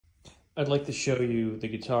I'd like to show you the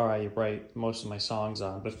guitar I write most of my songs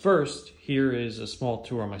on. But first, here is a small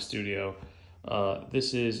tour of my studio.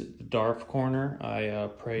 This is the Darf corner. I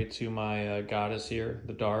pray to my goddess here,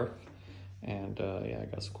 the Darf. And yeah, I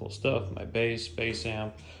got some cool stuff. My bass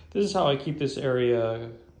amp. This is how I keep this area,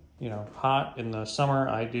 hot in the summer.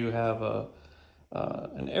 I do have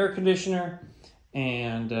an air conditioner.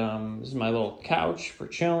 And this is my little couch for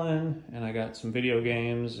chilling. And I got some video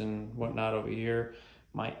games and whatnot over here.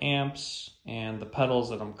 My amps and the pedals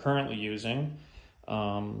that I'm currently using.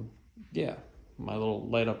 Yeah, my little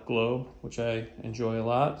light up globe, which I enjoy a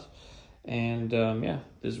lot. And yeah,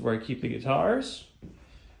 this is where I keep the guitars,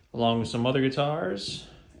 along with some other guitars.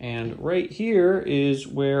 And right here is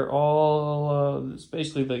where all, it's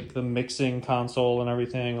basically like the mixing console and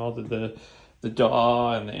everything, all the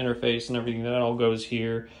DAW and the interface and everything, that all goes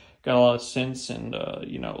here. Got a lot of synths and,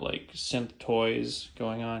 like synth toys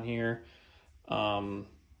going on here.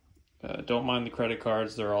 Don't mind the credit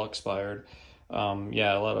cards, they're all expired.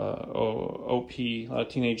 Yeah, a lot of OP, a lot of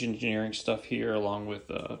Teenage Engineering stuff here, along with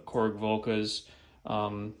Korg Volcas,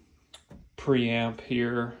 preamp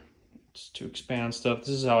here, just to expand stuff. This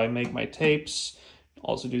is how I make my tapes.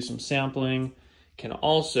 Also do some sampling. Can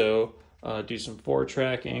also do some forward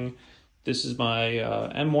tracking. This is my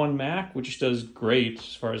M1 Mac, which does great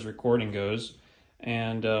as far as recording goes.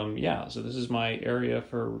 And yeah, so this is my area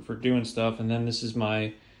for doing stuff. And then this is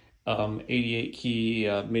my 88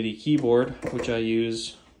 key MIDI keyboard, which I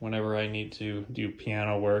use whenever I need to do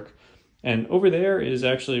piano work. And over there is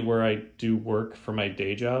actually where I do work for my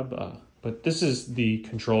day job. But this is the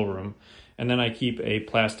control room. And then I keep a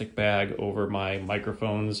plastic bag over my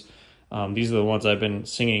microphones. These are the ones I've been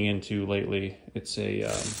singing into lately. It's a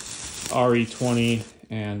RE20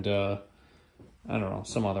 and I don't know,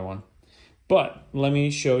 some other one. But let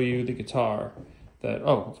me show you the guitar that,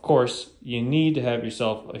 oh, of course, you need to have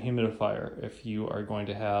yourself a humidifier if you are going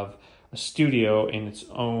to have a studio in its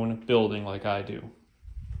own building like I do.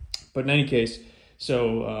 But in any case,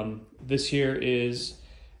 so this here is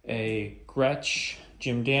a Gretsch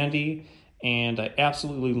Jim Dandy, and I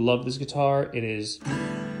absolutely love this guitar. It's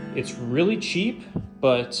really cheap,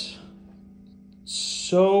 but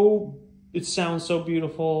it sounds so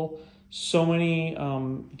beautiful. So many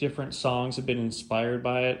different songs have been inspired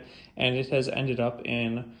by it, and it has ended up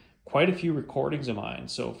in quite a few recordings of mine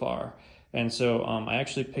so far. And so I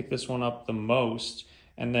actually pick this one up the most,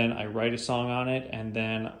 and then I write a song on it, and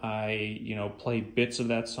then I, play bits of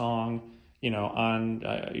that song,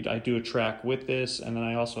 I do a track with this, and then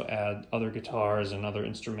I also add other guitars and other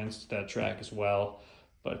instruments to that track as well.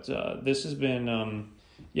 But this has been,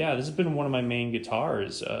 yeah, this has been one of my main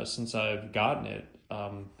guitars since I've gotten it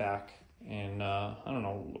back in, I don't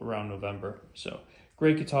know, around November. So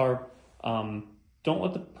great guitar. Don't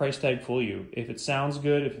let the price tag fool you. If it sounds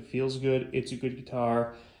good, if it feels good, it's a good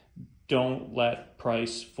guitar. Don't let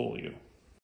price fool you.